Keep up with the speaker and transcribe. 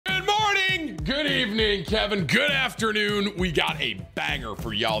Good evening, Kevin. Good afternoon. We got a banger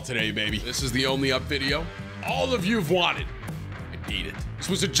for y'all today, baby. This is the only up video all of you've wanted. I beat it. This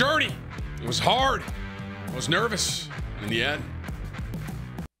was a journey. It was hard. I was nervous. In the end,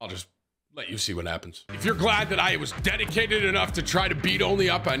 I'll just let you see what happens. If you're glad that I was dedicated enough to try to beat only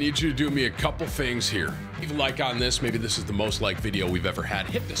up, I need you to do me a couple things here. Leave a like on this. Maybe this is the most liked video we've ever had.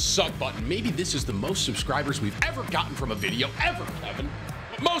 Hit the sub button. Maybe this is the most subscribers we've ever gotten from a video ever, Kevin.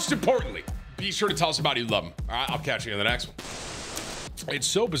 But most importantly, be sure to tell us about it. You love them. All right, I'll catch you in the next one. It's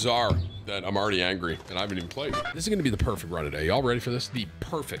so bizarre that I'm already angry and I haven't even played. This is going to be the perfect run today. Y'all ready for this? The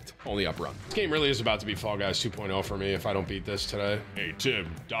perfect only up run. This game really is about to be Fall Guys 2.0 for me if I don't beat this today. Hey,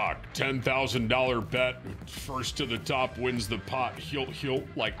 Tim, Doc, $10,000 bet. First to the top wins the pot. He'll.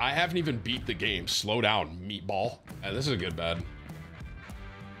 Like, I haven't even beat the game. Slow down, meatball. Hey, this is a good bet.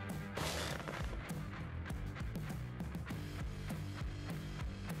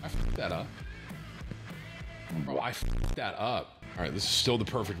 I fucked that up. Bro, I fucked that up. All right, this is still the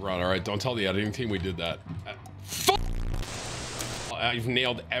perfect run. All right, don't tell the editing team we did that. I've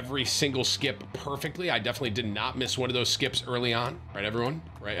nailed every single skip perfectly. I definitely did not miss one of those skips early on. Right, everyone?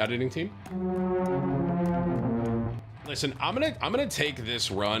 Right, editing team? Listen, I'm gonna take this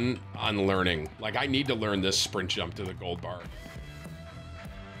run on learning. Like, I need to learn this sprint jump to the gold bar.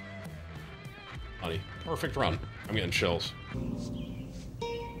 Honey, perfect run. I'm getting chills.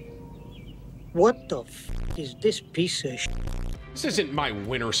 What the f is this piece of shit? This isn't my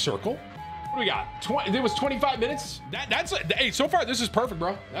winner circle. What do we got? It was 25 minutes. That's hey, so far this is perfect,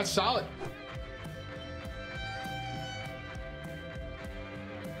 bro. That's solid.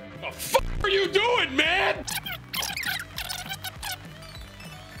 What the fuck are you doing, man?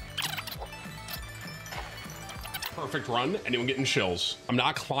 Perfect run. Anyone getting chills? I'm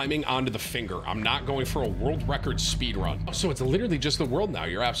not climbing onto the finger. I'm not going for a world record speed run. Oh, so it's literally just the world now.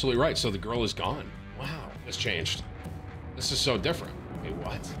 You're absolutely right. So the girl is gone. Wow, it's changed. This is so different. Wait,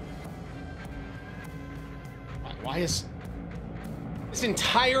 what? Why is this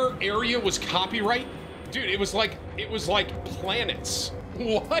entire area was copyright? Dude, it was like planets.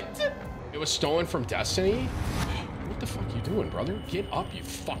 What? It was stolen from Destiny? What the fuck you doing, brother? Get up, you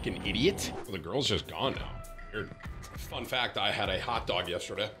fucking idiot. Well, the girl's just gone now. Weird. Fun fact, I had a hot dog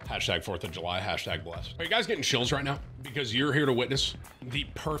yesterday. Hashtag 4th of July, hashtag blessed. Are you guys getting chills right now? Because you're here to witness the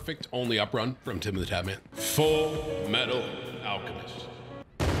perfect only up run from TimTheTatman. Full Metal Alchemist.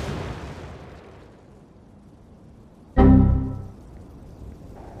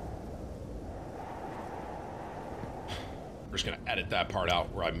 We're just gonna edit that part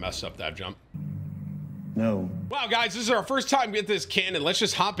out where I mess up that jump. No. Wow, guys, this is our first time with this cannon. Let's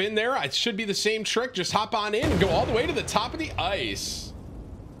just hop in there. It should be the same trick. Just hop on in and go all the way to the top of the ice.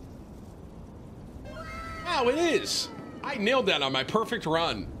 Wow, it is. I nailed that on my perfect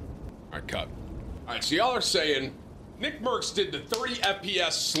run. All right, cut. All right, so y'all are saying Nick Merckx did the 30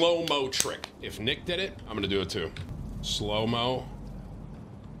 FPS slow-mo trick. If Nick did it, I'm gonna do it too. Slow-mo.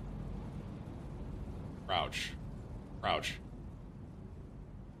 Crouch. Crouch.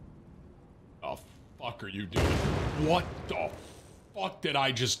 Oh, fuck are you doing? What the fuck did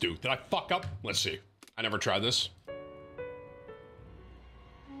I just do? Did I fuck up? Let's see. I never tried this.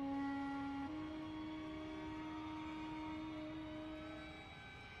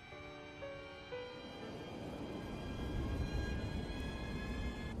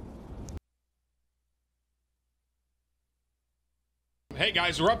 Hey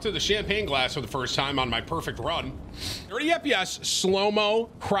guys, we're up to the champagne glass for the first time on my perfect run. 30 FPS, slow-mo,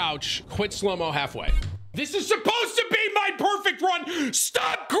 crouch, quit slow-mo halfway. This is supposed to be my perfect run.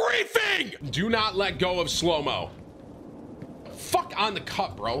 Stop griefing. Do not let go of slow-mo. Fuck on the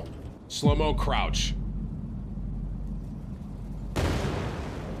cut, bro. Slow-mo, crouch.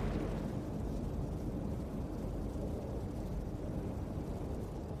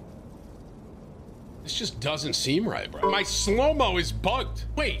 This just doesn't seem right, bro. My slow-mo is bugged.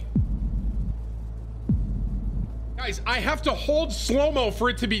 Wait. Guys, I have to hold slow-mo for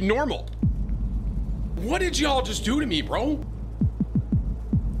it to be normal. What did y'all just do to me, bro?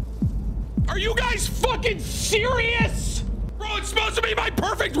 Are you guys fucking serious? Bro, it's supposed to be my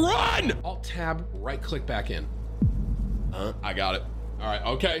perfect run. Alt-tab, right-click back in. I got it. All right,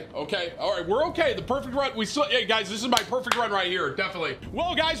 okay. All right, we're okay. The perfect run, hey guys, this is my perfect run right here, definitely.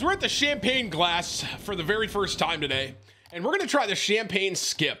 Well, guys, we're at the champagne glass for the very first time today, and we're gonna try the champagne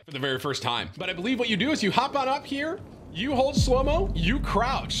skip for the very first time. But I believe what you do is you hop on up here, you hold slow-mo, you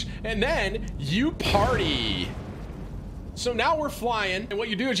crouch, and then you party. So now we're flying, and what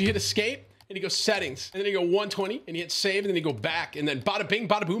you do is you hit escape, and you go settings, and then you go 120, and you hit save, and then you go back, and then bada bing,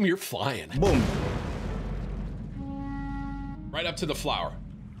 bada boom, you're flying. Boom. Right up to the flower.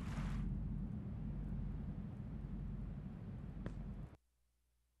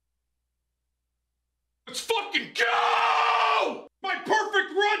 Let's fucking go! My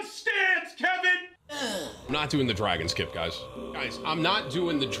perfect run stance, Kevin! I'm not doing the dragon skip, guys. Guys, I'm not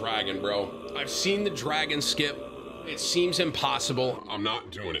doing the dragon, bro. I've seen the dragon skip. It seems impossible. I'm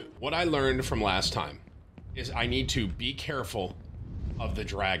not doing it. What I learned from last time is I need to be careful of the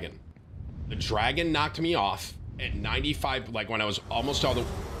dragon. The dragon knocked me off at 95, like when I was almost all the...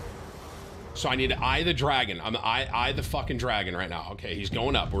 So I need to eye the dragon. I'm eye the fucking dragon right now. Okay, he's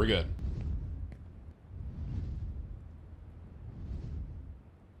going up. We're good.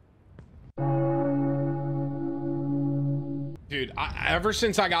 Dude, ever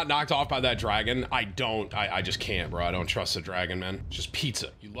since I got knocked off by that dragon, I just can't, bro. I don't trust the dragon, man. It's just pizza.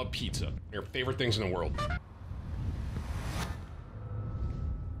 You love pizza. Your favorite things in the world.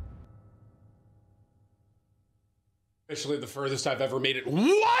 Officially the furthest I've ever made it.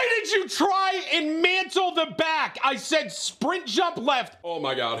 Why did you try and mantle the back? I said sprint jump left. Oh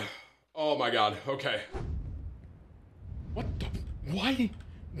my God. Oh my God. Okay. What the? Why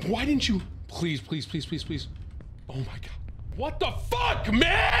didn't you? Please, please, please, please, please. Oh my God. What the fuck,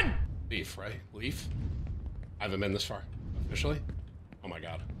 man? Leaf, right? Leaf? I haven't been this far. Officially? Oh my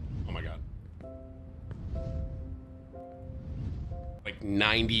God. Oh my God. Like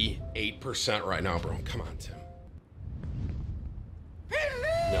 98% right now, bro. Come on, Tim.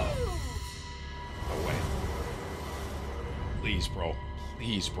 No. No way. Please, bro.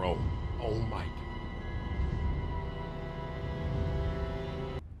 Please, bro. Oh my God.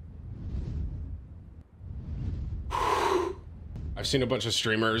 I've seen a bunch of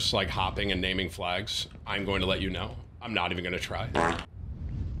streamers like hopping and naming flags. I'm going to let you know. I'm not even going to try. I'm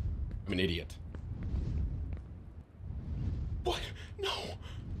an idiot. What? No.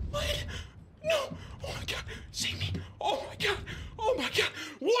 What? No. Oh my God. Save me. Oh my God. Oh my God.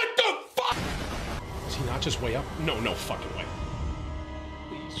 What the fuck? Is he not just way up? No, no fucking way.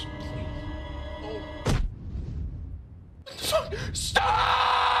 Please, please. Oh. What the fuck?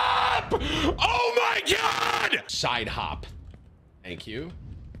 Stop! Oh my God! Side hop. Thank you.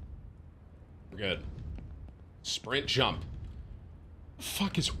 We're good. Sprint jump. What the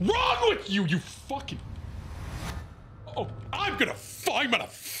fuck is wrong with you, you fucking... Oh, I'm gonna fucking...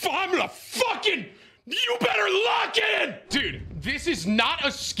 You better lock in! Dude, this is not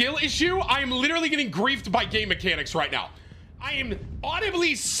a skill issue. I am literally getting griefed by game mechanics right now. I am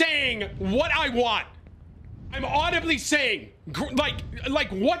audibly saying what I want. I'm audibly saying, like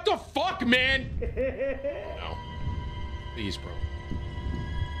what the fuck, man? No. Please, bro.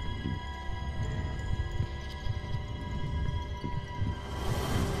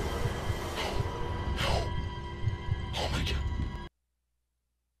 No. Oh my God.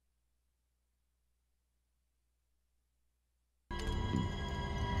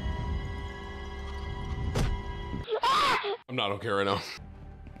 I'm not okay right now.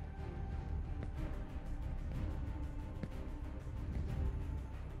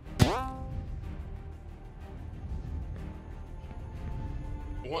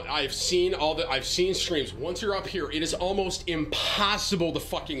 I've seen streams. Once you're up here, it is almost impossible to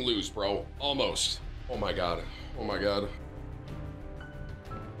fucking lose, bro. Almost. Oh my God. Oh my God.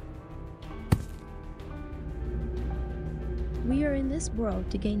 We are in this world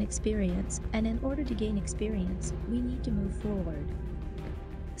to gain experience, and in order to gain experience, we need to move forward.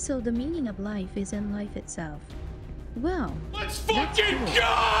 So the meaning of life is in life itself. Well, let's fucking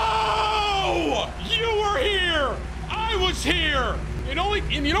go! You were here! I was here! And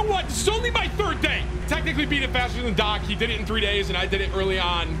you know what? This is only my third day. Technically beat it faster than Doc. He did it in 3 days, and I did it early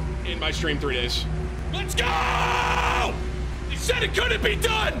on in my stream 3 days. Let's go! He said it couldn't be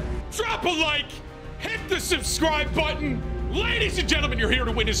done! Drop a like, hit the subscribe button. Ladies and gentlemen, you're here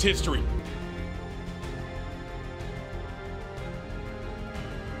to witness history.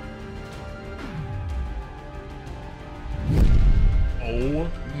 Oh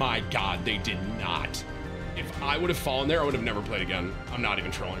my God, they did not. If I would have fallen there, I would have never played again. I'm not even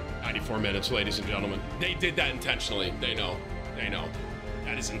trolling. 94 minutes, ladies and gentlemen. They did that intentionally. They know. They know.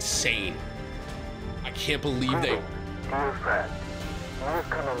 That is insane. I can't believe they... Dear friend, you have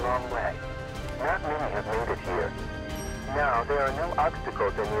come a long way. Not many have made it here. Now, there are no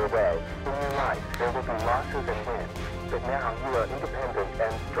obstacles in your way. In your life, there will be losses and wins. But now, you are independent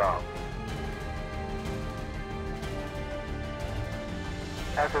and strong.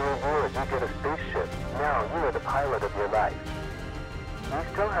 As a reward, you get a spaceship. Now, you are the pilot of your life. You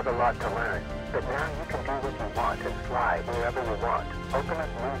still have a lot to learn, but now you can do what you want and fly wherever you want. Open up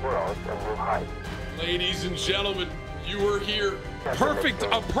new worlds and new heights. Ladies and gentlemen, you were here. Perfect.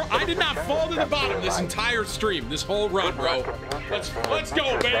 I did not fall to the bottom this entire stream, this whole run, bro. Let's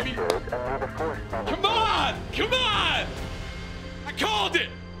go, baby. Come on, come on. I called it.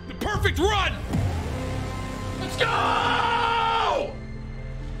 The perfect run. Let's go!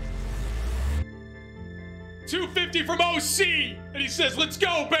 250 from OC, and he says, let's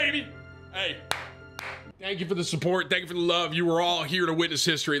go, baby. Hey, thank you for the support. Thank you for the love. You were all here to witness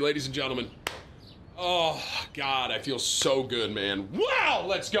history, ladies and gentlemen. Oh, God, I feel so good, man. Wow,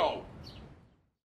 let's go.